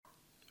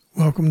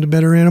Welcome to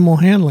Better Animal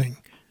Handling,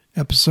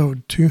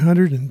 episode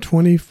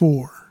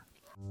 224.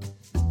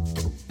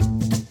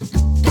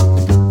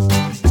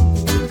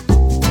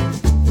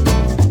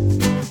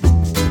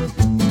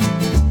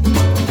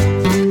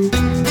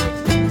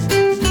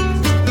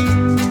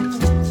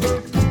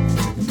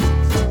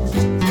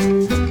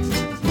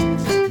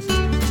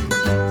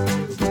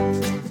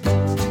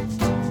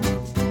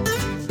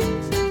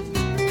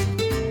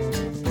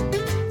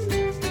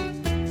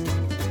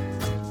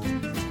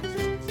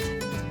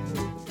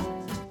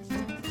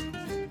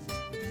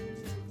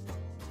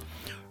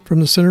 From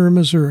the center of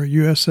Missouri,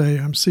 USA,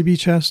 I'm C.B.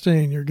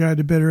 Chastain, your guide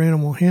to better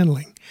animal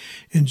handling,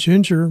 and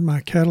Ginger,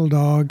 my cattle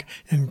dog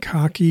and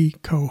cocky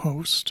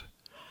co-host.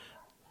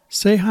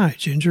 Say hi,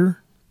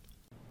 Ginger.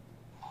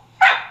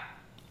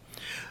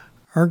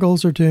 Our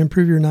goals are to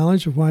improve your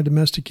knowledge of why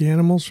domestic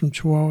animals from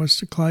Chihuahuas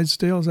to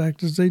Clydesdales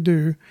act as they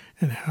do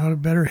and how to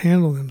better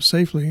handle them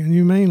safely and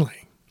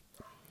humanely.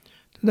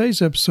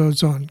 Today's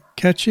episode's on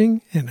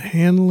catching and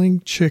handling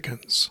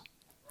chickens.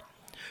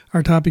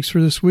 Our topics for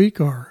this week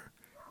are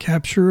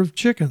capture of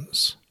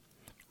chickens,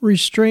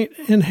 restraint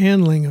and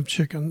handling of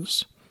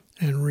chickens,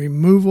 and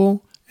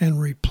removal and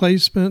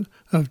replacement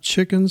of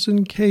chickens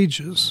in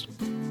cages.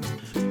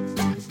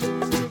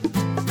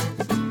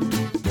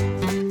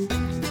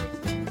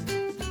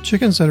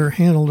 Chickens that are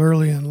handled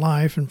early in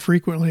life and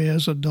frequently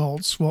as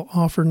adults will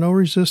offer no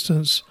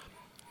resistance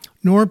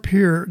nor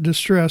appear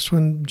distressed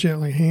when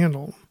gently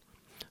handled.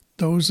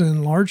 Those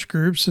in large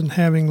groups and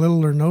having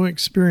little or no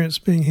experience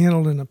being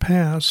handled in the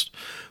past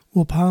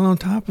will pile on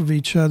top of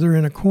each other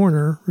in a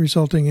corner,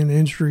 resulting in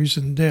injuries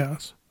and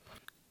death.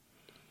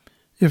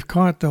 If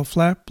caught, they'll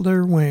flap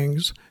their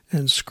wings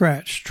and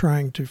scratch,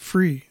 trying to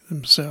free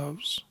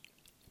themselves.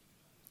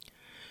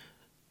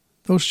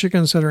 Those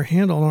chickens that are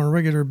handled on a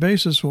regular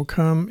basis will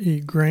come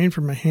eat grain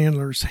from a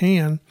handler's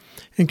hand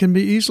and can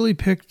be easily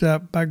picked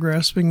up by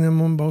grasping them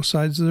on both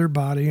sides of their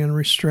body and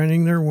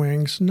restraining their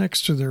wings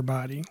next to their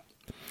body.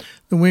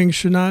 The wings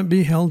should not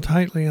be held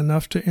tightly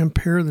enough to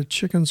impair the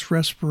chicken's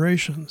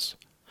respirations.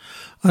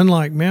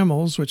 Unlike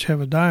mammals, which have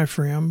a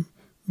diaphragm,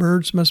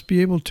 birds must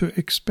be able to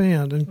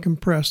expand and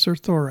compress their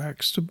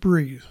thorax to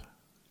breathe.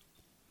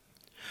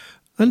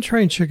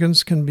 Untrained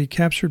chickens can be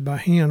captured by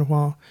hand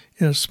while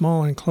in a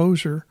small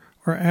enclosure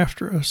or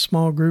after a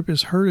small group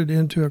is herded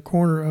into a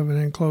corner of an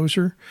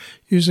enclosure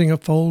using a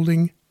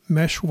folding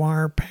mesh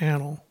wire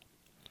panel.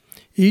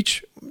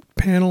 Each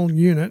panel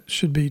unit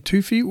should be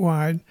 2 feet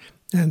wide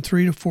and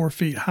 3 to 4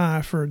 feet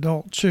high for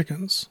adult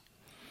chickens.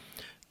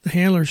 The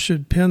handlers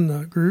should pin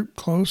the group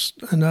close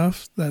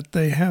enough that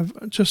they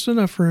have just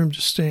enough room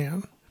to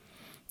stand.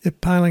 If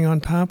piling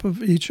on top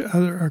of each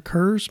other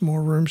occurs,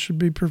 more room should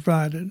be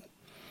provided.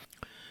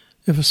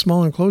 If a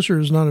small enclosure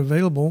is not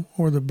available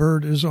or the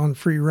bird is on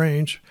free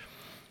range,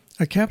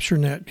 a capture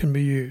net can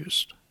be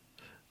used.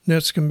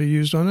 Nets can be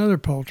used on other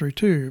poultry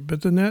too,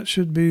 but the net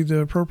should be the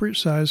appropriate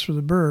size for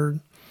the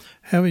bird,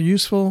 have a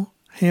useful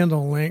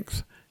handle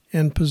length,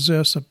 and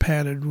possess a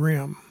padded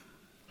rim.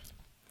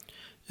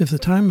 If the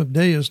time of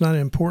day is not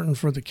important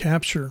for the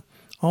capture,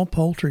 all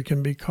poultry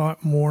can be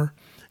caught more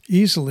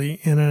easily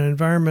in an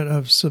environment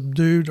of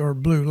subdued or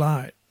blue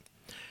light.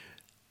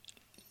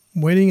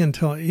 Waiting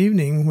until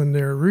evening when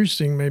they're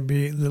roosting may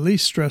be the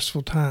least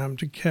stressful time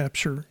to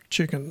capture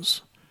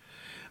chickens.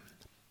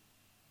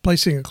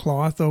 Placing a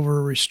cloth over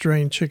a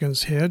restrained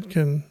chicken's head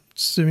can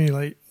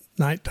simulate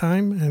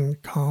nighttime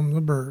and calm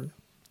the bird.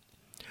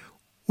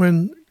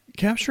 When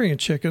capturing a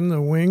chicken,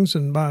 the wings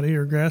and body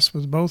are grasped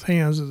with both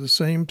hands at the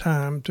same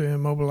time to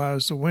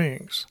immobilize the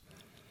wings.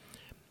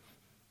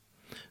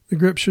 The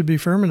grip should be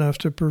firm enough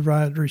to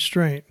provide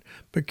restraint,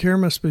 but care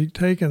must be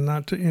taken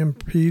not to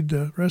impede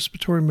the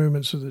respiratory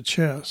movements of the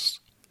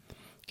chest.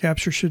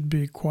 Capture should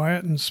be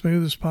quiet and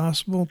smooth as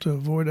possible to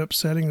avoid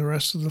upsetting the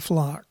rest of the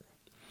flock.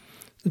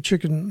 The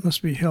chicken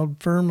must be held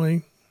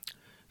firmly,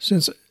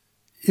 since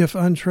if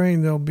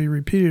untrained, there will be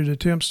repeated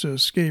attempts to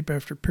escape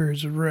after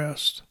periods of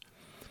rest.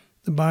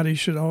 The body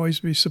should always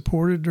be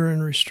supported during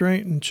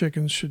restraint, and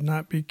chickens should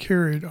not be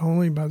carried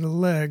only by the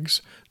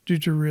legs due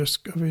to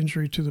risk of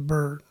injury to the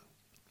bird.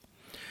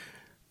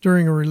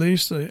 During a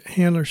release, the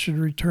handler should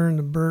return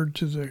the bird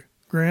to the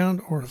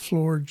ground or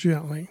floor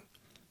gently.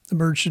 The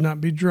bird should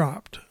not be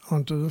dropped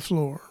onto the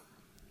floor.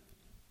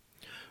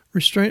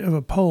 Restraint of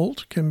a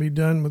poult can be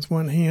done with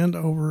one hand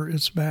over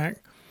its back,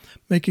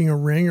 making a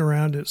ring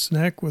around its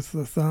neck with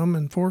the thumb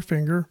and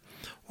forefinger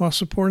while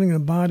supporting the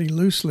body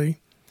loosely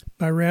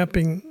by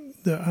wrapping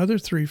the other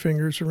 3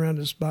 fingers around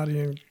its body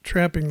and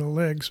trapping the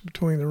legs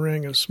between the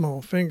ring of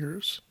small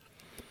fingers.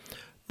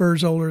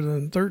 Birds older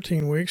than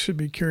 13 weeks should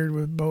be carried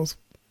with both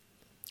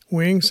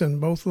wings and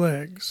both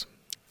legs.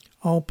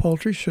 All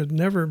poultry should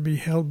never be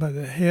held by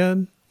the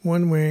head,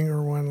 one wing,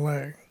 or one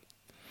leg.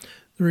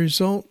 The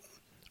result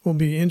will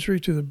be injury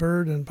to the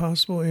bird and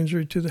possible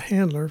injury to the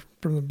handler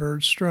from the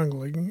bird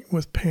struggling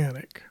with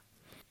panic.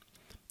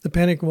 The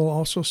panic will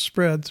also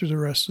spread through the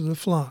rest of the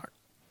flock.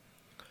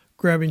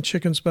 Grabbing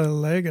chickens by the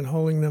leg and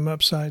holding them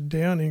upside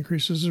down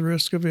increases the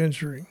risk of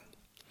injury.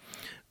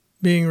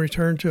 Being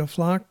returned to a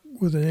flock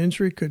with an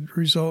injury could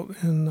result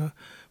in the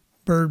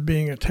bird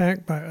being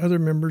attacked by other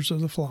members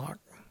of the flock.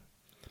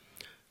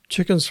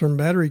 Chickens from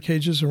battery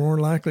cages are more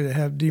likely to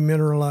have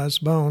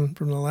demineralized bone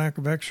from the lack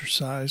of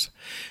exercise,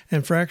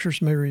 and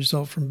fractures may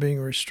result from being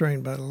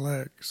restrained by the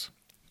legs.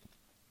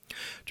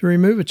 To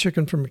remove a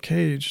chicken from a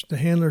cage, the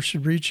handler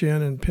should reach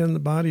in and pin the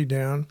body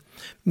down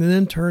and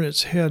then turn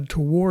its head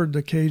toward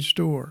the cage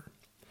door.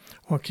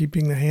 While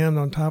keeping the hand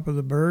on top of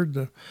the bird,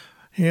 the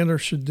handler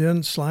should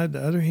then slide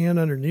the other hand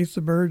underneath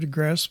the bird to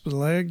grasp the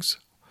legs,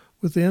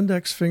 with the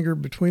index finger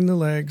between the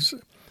legs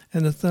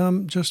and the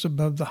thumb just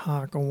above the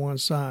hock on one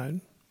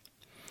side,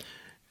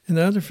 and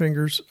the other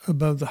fingers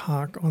above the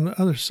hock on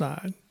the other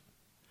side.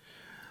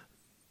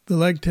 The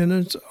leg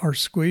tendons are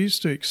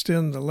squeezed to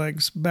extend the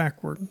legs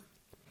backward.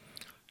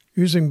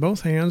 Using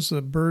both hands,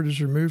 the bird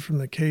is removed from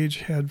the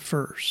cage head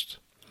first.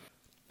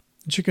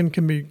 The chicken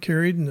can be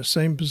carried in the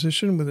same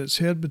position with its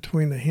head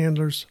between the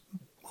handler's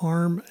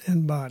arm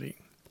and body.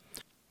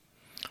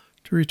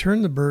 To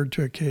return the bird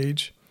to a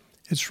cage,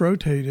 it's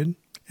rotated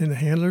in the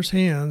handler's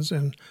hands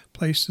and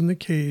placed in the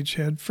cage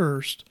head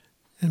first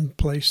and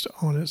placed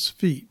on its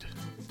feet.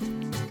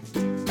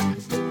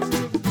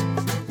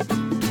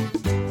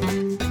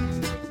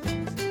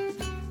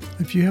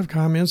 If you have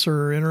comments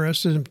or are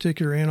interested in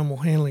particular animal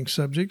handling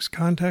subjects,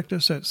 contact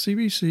us at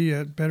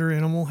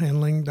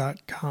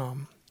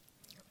cbc@betteranimalhandling.com.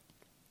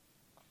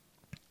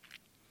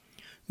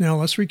 Now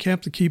let's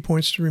recap the key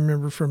points to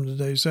remember from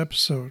today's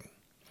episode.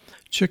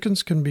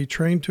 Chickens can be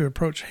trained to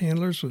approach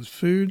handlers with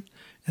food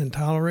and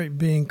tolerate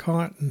being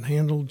caught and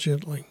handled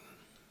gently.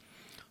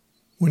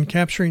 When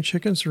capturing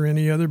chickens or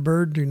any other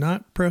bird, do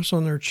not press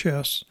on their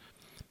chests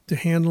to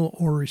handle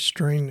or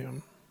restrain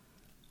them.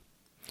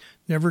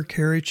 Never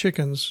carry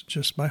chickens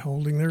just by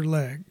holding their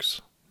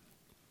legs.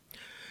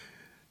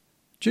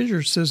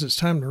 Ginger says it's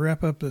time to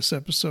wrap up this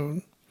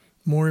episode.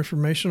 More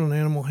information on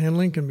animal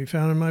handling can be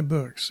found in my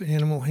books,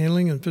 Animal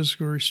Handling and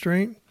Physical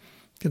Restraint,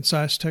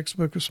 Concise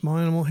Textbook of Small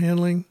Animal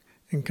Handling,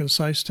 and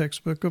Concise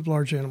Textbook of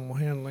Large Animal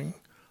Handling,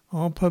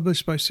 all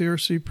published by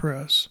CRC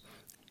Press,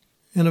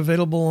 and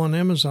available on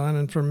Amazon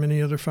and from many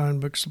other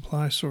fine book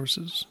supply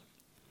sources.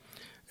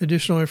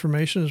 Additional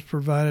information is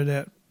provided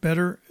at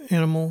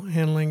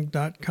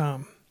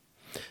betteranimalhandling.com.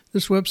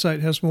 This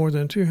website has more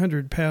than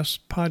 200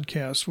 past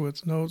podcasts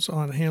with notes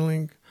on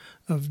handling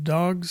of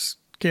dogs,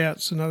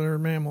 cats, and other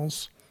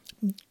mammals,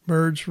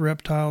 birds,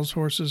 reptiles,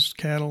 horses,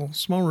 cattle,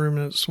 small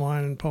ruminants,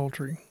 swine, and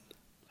poultry.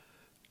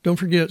 Don't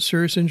forget,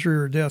 serious injury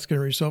or death can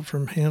result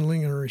from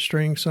handling and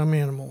restraining some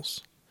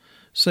animals.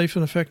 Safe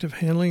and effective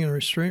handling and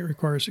restraint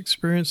requires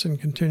experience and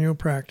continual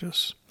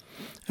practice.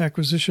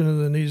 Acquisition of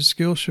the needed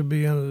skills should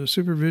be under the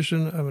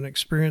supervision of an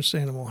experienced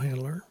animal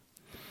handler.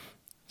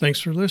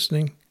 Thanks for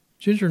listening.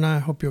 Ginger and I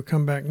hope you'll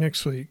come back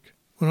next week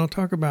when I'll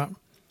talk about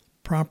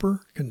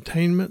proper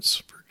containments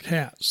for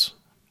cats.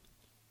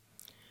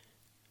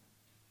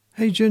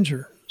 Hey,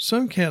 Ginger,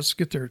 some cats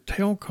get their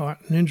tail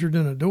caught and injured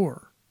in a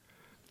door.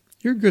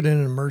 You're good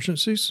in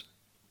emergencies.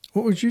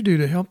 What would you do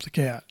to help the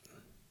cat?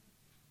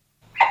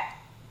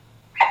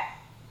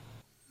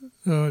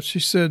 She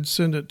said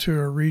send it to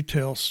a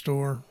retail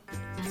store.